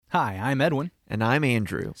Hi, I'm Edwin. And I'm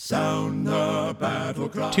Andrew. Sound the battle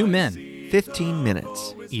cry. 2 men, 15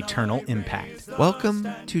 minutes. eternal impact. Welcome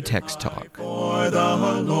to Text Talk. For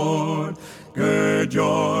the Lord, gird your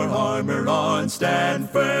armor on, stand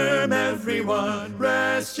firm, everyone.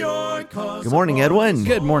 Rest your cause. Good morning, Edwin.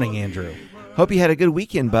 Good morning, Andrew. Hope you had a good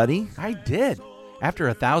weekend, buddy. I did. After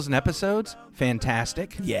 1,000 episodes,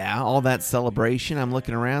 fantastic. Yeah, all that celebration. I'm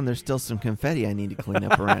looking around. There's still some confetti I need to clean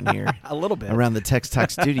up around here. A little bit. Around the Text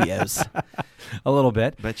Talk studios. A little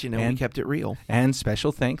bit. But, we kept it real. And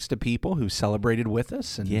special thanks to people who celebrated with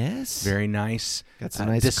us. And yes. Very nice, got some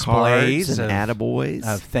nice displays cards and attaboys.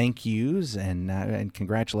 Of thank yous and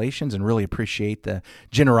congratulations, and really appreciate the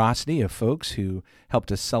generosity of folks who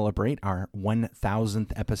helped us celebrate our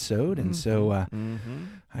 1,000th episode. And so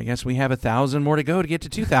I guess we have 1,000 more to go to get to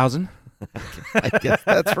 2,000. I guess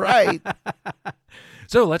that's right.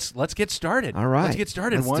 So let's get started. All right. Let's get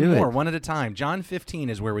started. One at a time. John 15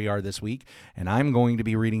 is where we are this week, and I'm going to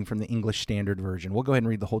be reading from the English Standard Version. We'll go ahead and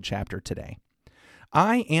read the whole chapter today.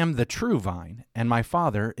 I am the true vine, and my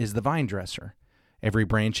Father is the vine dresser. Every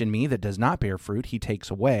branch in me that does not bear fruit, he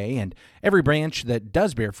takes away, and every branch that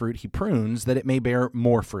does bear fruit, he prunes, that it may bear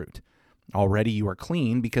more fruit. Already you are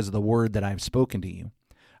clean because of the word that I have spoken to you.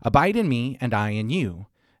 Abide in me, and I in you.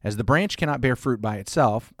 As the branch cannot bear fruit by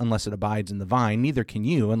itself, unless it abides in the vine, neither can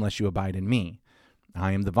you unless you abide in me.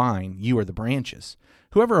 I am the vine, you are the branches.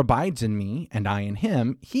 Whoever abides in me, and I in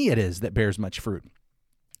him, he it is that bears much fruit.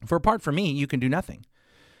 For apart from me, you can do nothing.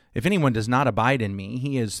 If anyone does not abide in me,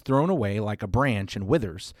 he is thrown away like a branch and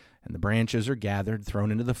withers, and the branches are gathered,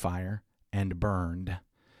 thrown into the fire, and burned.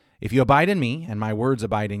 If you abide in me, and my words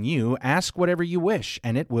abide in you, ask whatever you wish,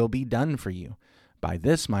 and it will be done for you. By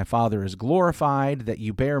this my Father is glorified, that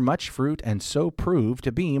you bear much fruit, and so prove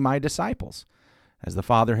to be my disciples. As the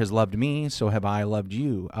Father has loved me, so have I loved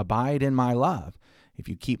you. Abide in my love. If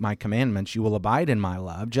you keep my commandments, you will abide in my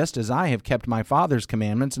love, just as I have kept my Father's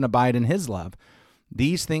commandments and abide in his love.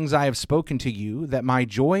 These things I have spoken to you, that my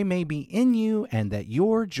joy may be in you, and that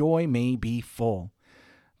your joy may be full.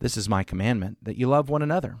 This is my commandment, that you love one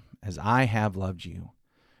another, as I have loved you.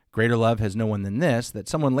 Greater love has no one than this, that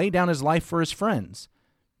someone lay down his life for his friends.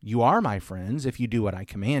 You are my friends if you do what I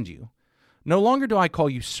command you. No longer do I call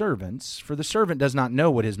you servants, for the servant does not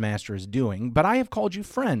know what his master is doing, but I have called you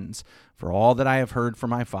friends, for all that I have heard from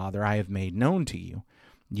my Father I have made known to you.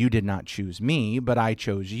 You did not choose me, but I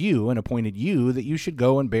chose you and appointed you that you should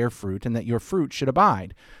go and bear fruit, and that your fruit should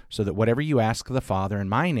abide, so that whatever you ask the Father in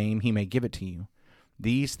my name he may give it to you.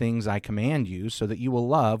 These things I command you, so that you will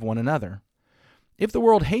love one another. If the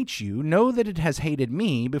world hates you, know that it has hated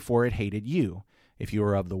me before it hated you. If you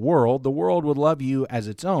are of the world would love you as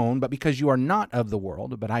its own, but because you are not of the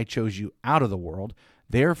world, but I chose you out of the world,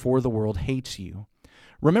 therefore the world hates you.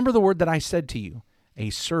 Remember the word that I said to you,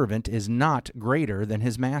 a servant is not greater than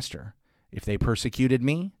his master. If they persecuted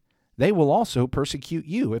me, they will also persecute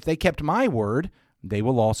you. If they kept my word, they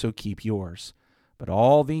will also keep yours. But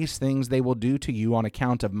all these things they will do to you on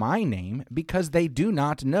account of my name, because they do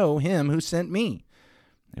not know him who sent me.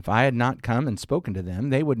 If I had not come and spoken to them,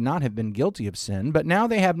 they would not have been guilty of sin, but now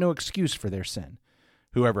they have no excuse for their sin.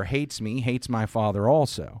 Whoever hates me hates my Father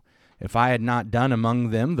also. If I had not done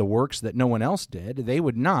among them the works that no one else did, they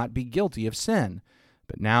would not be guilty of sin.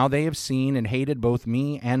 But now they have seen and hated both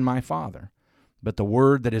me and my Father. But the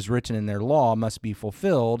word that is written in their law must be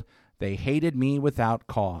fulfilled. They hated me without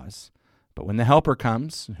cause. But when the Helper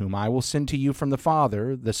comes, whom I will send to you from the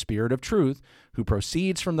Father, the Spirit of truth, who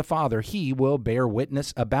proceeds from the Father, he will bear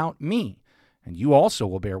witness about me. And you also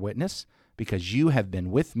will bear witness, because you have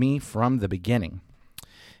been with me from the beginning.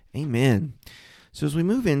 Amen. So as we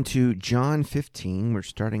move into John 15, we're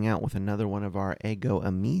starting out with another one of our ego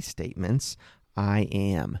eimi statements, I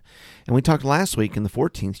am. And we talked last week in the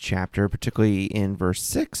 14th chapter, particularly in verse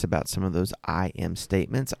 6, about some of those I am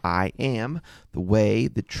statements. I am the way,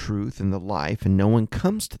 the truth, and the life, and no one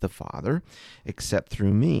comes to the Father except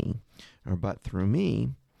through me, or but through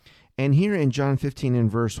me. And here in John 15 and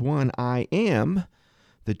verse 1, I am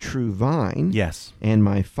the true vine. Yes. And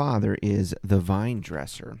my Father is the vine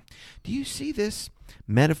dresser. Do you see this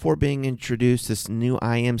metaphor being introduced, this new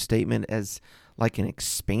I am statement, as like an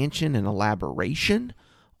expansion and elaboration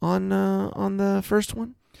on the first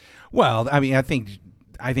one? Well, I mean, I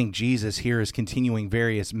think Jesus here is continuing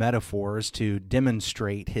various metaphors to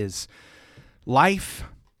demonstrate his life,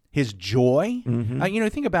 his joy. Mm-hmm.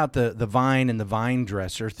 Think about the vine and the vine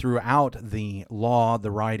dresser throughout the law, the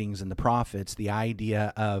writings, and the prophets. The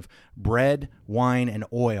idea of bread, wine, and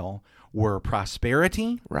oil were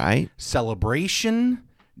prosperity, right, celebration,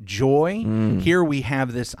 joy. Here we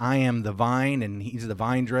have this, I am the vine, and he's the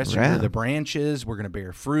vine dresser. Yeah. We're the branches. We're going to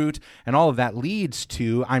bear fruit. And all of that leads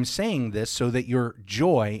to, I'm saying this so that your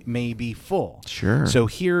joy may be full. Sure. So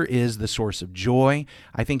here is the source of joy.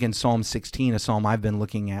 I think in Psalm 16, a psalm I've been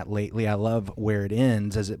looking at lately, I love where it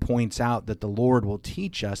ends as it points out that the Lord will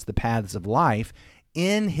teach us the paths of life.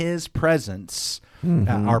 In his presence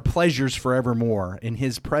are pleasures forevermore. In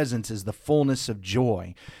his presence is the fullness of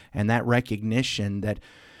joy, and that recognition that,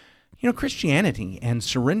 Christianity and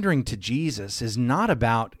surrendering to Jesus is not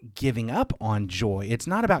about giving up on joy. It's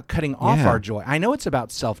not about cutting off our joy. I know it's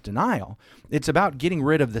about self-denial. It's about getting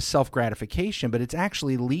rid of the self-gratification, but it's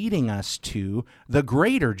actually leading us to the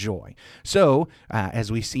greater joy. So,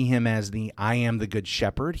 as we see him as I am the good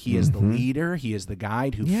shepherd, he is the leader, he is the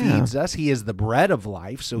guide who feeds us, he is the bread of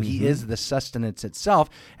life, so he is the sustenance itself,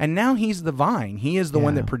 and now he's the vine. He is the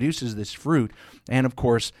one that produces this fruit, and of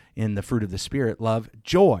course, in the fruit of the Spirit, love,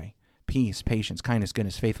 joy, peace, patience, kindness,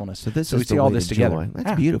 goodness, faithfulness. So this we is see the all way this to together. joy.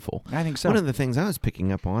 That's beautiful. I think so. One of the things I was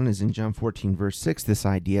picking up on is in John 14, verse 6, this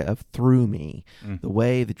idea of through me, the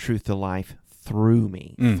way, the truth, the life, through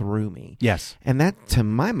me, through me. Yes. And that, to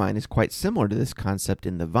my mind, is quite similar to this concept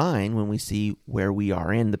in the vine when we see where we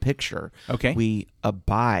are in the picture. Okay. We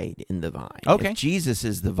abide in the vine. Okay. If Jesus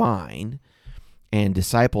is the vine and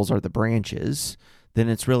disciples are the branches, then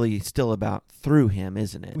it's really still about through him,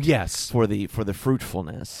 isn't it? Yes. For the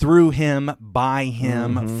fruitfulness. Through him, by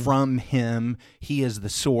him, from him. He is the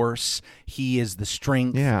source. He is the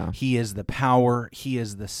strength. Yeah. He is the power. He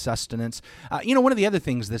is the sustenance. One of the other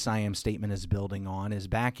things this I am statement is building on is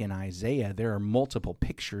back in Isaiah, there are multiple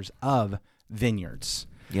pictures of vineyards.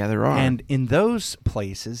 Yeah, there are. And in those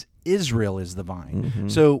places, Israel is the vine.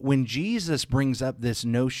 So when Jesus brings up this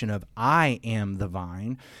notion of I am the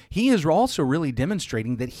vine, he is also really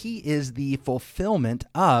demonstrating that he is the fulfillment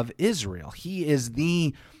of Israel. He is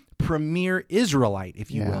the premier Israelite,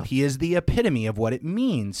 if you will. He is the epitome of what it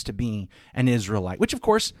means to be an Israelite, which, of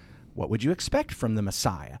course, what would you expect from the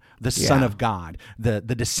Messiah, the Son of God, the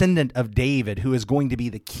descendant of David, who is going to be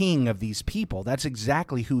the king of these people? That's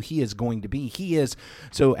exactly who he is going to be. He is,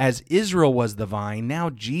 so as Israel was the vine, now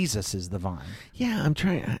Jesus is the vine. Yeah,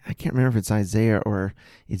 I can't remember if it's Isaiah or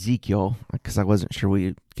Ezekiel, because I wasn't sure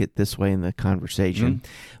we'd get this way in the conversation.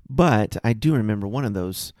 But I do remember one of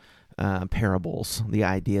those parables, the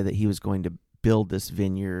idea that he was going to build this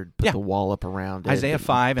vineyard, put the wall up around it. Isaiah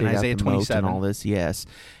 5 and dig out Isaiah the moat 27. and all this, yes.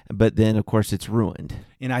 But then, of course, it's ruined.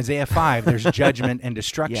 In Isaiah 5, there's judgment and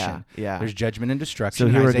destruction. Yeah. There's judgment and destruction. So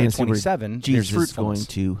in here we're Isaiah going to see 27, where there's Jesus is fruitfulness. going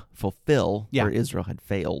to fulfill where Israel had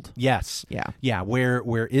failed. Yes. Yeah.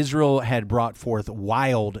 Where Israel had brought forth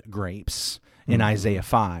wild grapes in Isaiah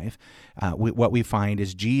 5, what we find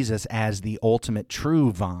is Jesus, as the ultimate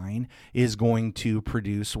true vine, is going to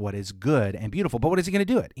produce what is good and beautiful. But what is he going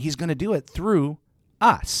to do it? He's going to do it through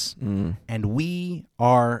us, and we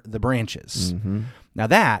are the branches. Now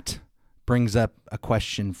that brings up a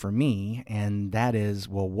question for me, and that is,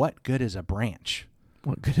 well, what good is a branch?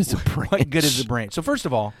 What good is a branch? What good is a branch? So first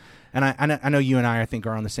of all, and I know you and I think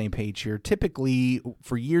are on the same page here, typically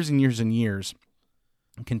for years and years and years,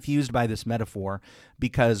 I'm confused by this metaphor,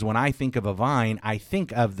 because when I think of a vine, I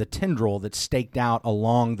think of the tendril that's staked out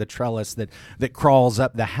along the trellis that crawls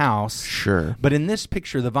up the house. Sure. But in this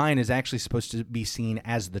picture, the vine is actually supposed to be seen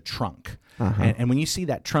as the trunk. And when you see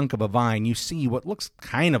that trunk of a vine, you see what looks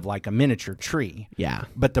kind of like a miniature tree. Yeah.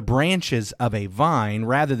 But the branches of a vine,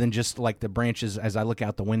 rather than just like the branches as I look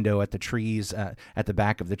out the window at the trees at the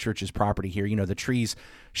back of the church's property here, the trees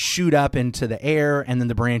shoot up into the air and then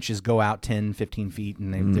the branches go out 10, 15 feet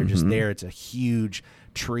and they're just there. It's a huge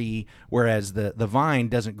tree, whereas the vine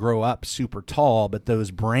doesn't grow up super tall, but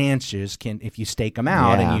those branches can, if you stake them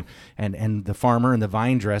out and the farmer and the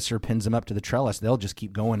vine dresser pins them up to the trellis, they'll just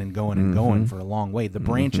keep going and going and going for a long way. The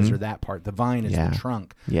branches are that part. The vine is the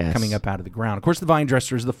trunk coming up out of the ground. Of course, the vine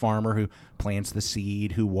dresser is the farmer who plants the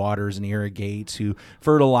seed, who waters and irrigates, who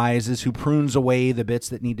fertilizes, who prunes away the bits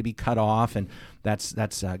that need to be cut off, and that's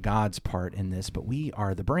God's part in this. But we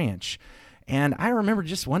are the branch. And I remember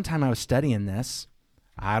just one time I was studying this.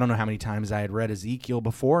 I don't know how many times I had read Ezekiel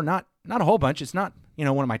before. Not a whole bunch. It's not,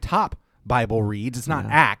 one of my top Bible reads. It's not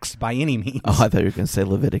Acts by any means. Oh, I thought you were going to say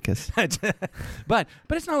Leviticus. but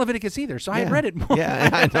it's not Leviticus either. So I had read it more.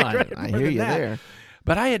 Yeah, I hear you that. there.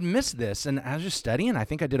 But I had missed this, and I was just studying. I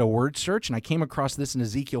think I did a word search, and I came across this in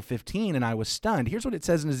Ezekiel 15, and I was stunned. Here's what it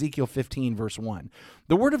says in Ezekiel 15, verse 1.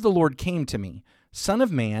 The word of the Lord came to me. Son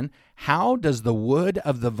of man, how does the wood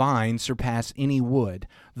of the vine surpass any wood,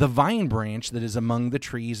 the vine branch that is among the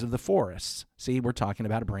trees of the forests? See, we're talking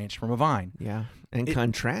about a branch from a vine. Yeah, and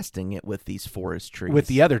contrasting it with these forest trees. With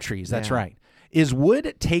the other trees, that's right. Is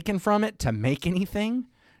wood taken from it to make anything?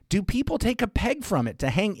 Do people take a peg from it to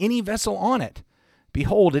hang any vessel on it?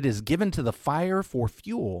 Behold, it is given to the fire for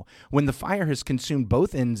fuel. When the fire has consumed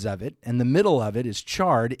both ends of it, and the middle of it is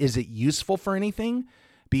charred, is it useful for anything?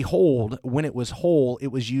 Behold, when it was whole, it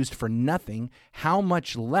was used for nothing. How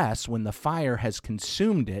much less, when the fire has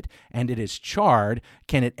consumed it, and it is charred,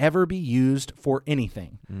 can it ever be used for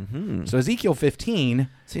anything? Mm-hmm. So Ezekiel 15...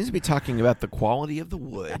 seems to be talking about the quality of the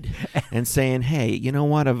wood and saying, hey, you know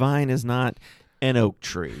what? A vine is not an oak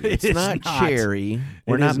tree. It's not cherry.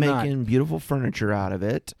 We're not making beautiful furniture out of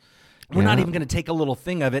it. We're not even going to take a little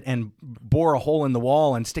thing of it and bore a hole in the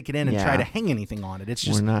wall and stick it in and try to hang anything on it. It's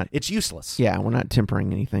just, it's useless. Yeah, we're not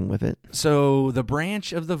tempering anything with it. So the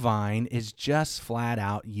branch of the vine is just flat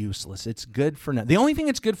out useless. It's good for nothing. The only thing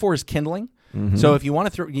it's good for is kindling. Mm-hmm. So if you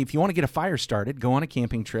want to get a fire started, go on a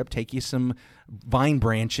camping trip, take you some vine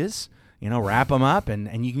branches, wrap them up,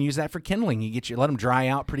 and you can use that for kindling. You let them dry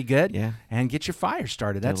out pretty good, and get your fire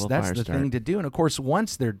started. That's the thing to do. And of course,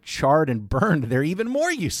 once they're charred and burned, they're even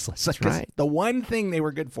more useless. That's right. The one thing they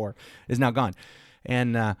were good for is now gone.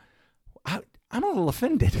 And I'm a little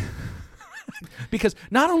offended. Because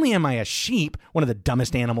not only am I a sheep, one of the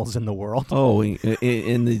dumbest animals in the world. Oh,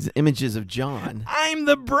 in these images of John. I'm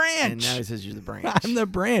the branch. And now he says you're the branch. I'm the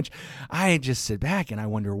branch. I just sit back and I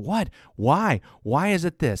wonder, why is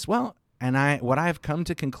it this? Well, what I've come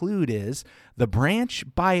to conclude is the branch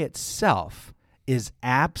by itself is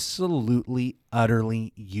absolutely,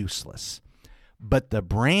 utterly useless. But the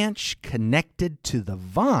branch connected to the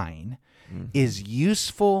vine is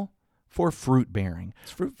useful for fruit bearing.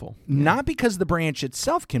 It's fruitful. Not because the branch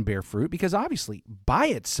itself can bear fruit, because obviously by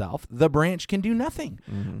itself the branch can do nothing.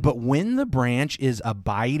 Mm-hmm. But when the branch is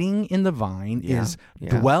abiding in the vine, is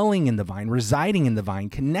dwelling in the vine, residing in the vine,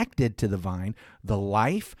 connected to the vine, the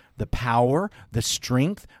life, the power, the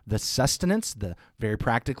strength, the sustenance, very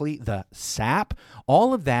practically the sap,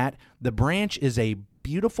 all of that, the branch is a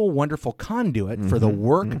beautiful, wonderful conduit for the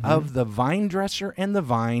work of the vine dresser and the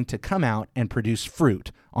vine to come out and produce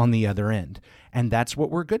fruit on the other end. And that's what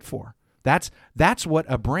we're good for. That's what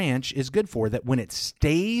a branch is good for, that when it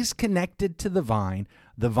stays connected to the vine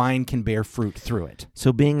can bear fruit through it.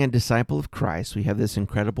 So being a disciple of Christ, we have this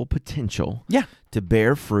incredible potential to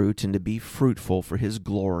bear fruit and to be fruitful for his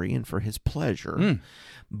glory and for his pleasure.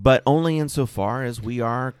 But only insofar as we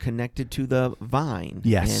are connected to the vine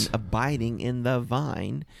and abiding in the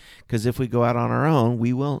vine. Because if we go out on our own,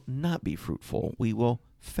 we will not be fruitful. We will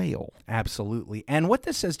fail. Absolutely. And what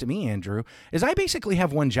this says to me, Andrew, is I basically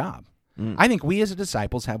have one job. I think we as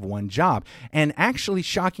disciples have one job. And actually,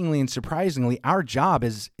 shockingly and surprisingly, our job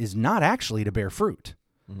is not actually to bear fruit.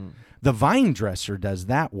 The vine dresser does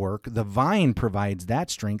that work. The vine provides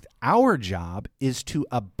that strength. Our job is to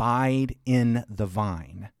abide in the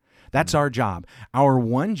vine. That's our job. Our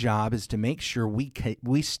one job is to make sure we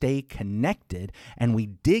stay connected and we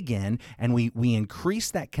dig in and we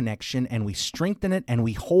increase that connection and we strengthen it and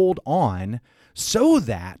we hold on so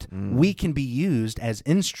that we can be used as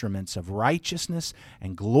instruments of righteousness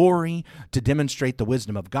and glory to demonstrate the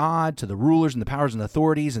wisdom of God to the rulers and the powers and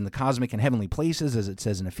authorities in the cosmic and heavenly places, as it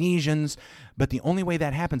says in Ephesians. But the only way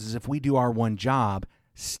that happens is if we do our one job,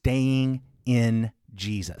 staying in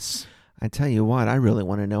Jesus. I tell you what, I really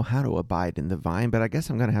want to know how to abide in the vine, but I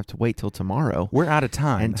guess I'm going to have to wait till tomorrow. We're out of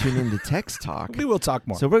time. And tune into Text Talk. We will talk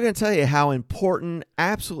more. So we're going to tell you how important,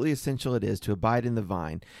 absolutely essential it is to abide in the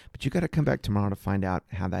vine. But you got to come back tomorrow to find out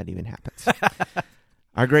how that even happens.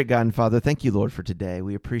 Our great God and Father, thank you, Lord, for today.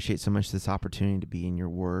 We appreciate so much this opportunity to be in your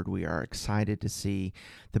word. We are excited to see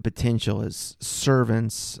the potential as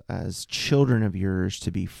servants, as children of yours,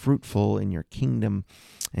 to be fruitful in your kingdom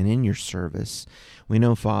and in your service. We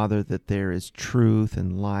know, Father, that there is truth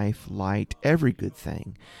and life, light, every good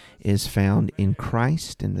thing is found in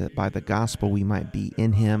Christ, and that by the gospel we might be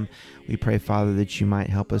in him. We pray, Father, that you might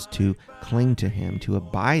help us to cling to him, to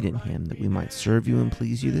abide in him, that we might serve you and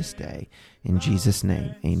please you this day. In Jesus'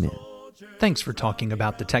 name, amen. Thanks for talking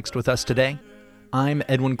about the text with us today. I'm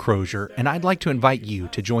Edwin Crozier, and I'd like to invite you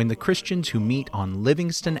to join the Christians who meet on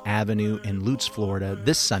Livingston Avenue in Lutz, Florida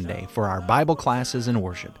this Sunday for our Bible classes and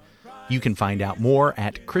worship. You can find out more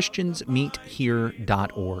at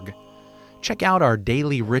christiansmeethere.org. Check out our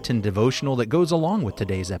daily written devotional that goes along with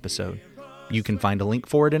today's episode. You can find a link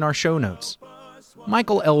for it in our show notes.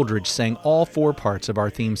 Michael Eldridge sang all 4 parts of our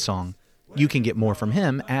theme song. You can get more from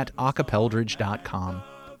him at acapeldridge.com.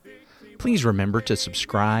 Please remember to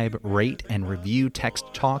subscribe, rate, and review Text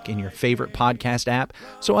Talk in your favorite podcast app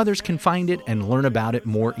so others can find it and learn about it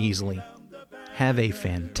more easily. Have a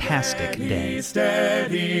fantastic day.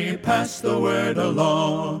 Steady, pass the word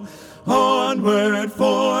along. Onward,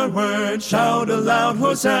 forward, shout aloud,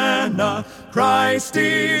 Hosanna! Christ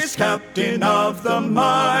is captain of the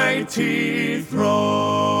mighty throng.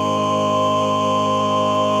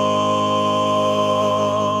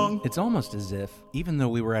 It's almost as if, even though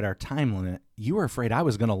we were at our time limit, you were afraid I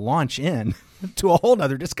was going to launch in to a whole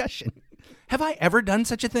nother discussion. Have I ever done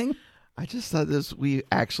such a thing? I just thought we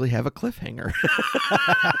actually have a cliffhanger.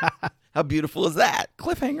 How beautiful is that?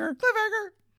 Cliffhanger. Cliffhanger.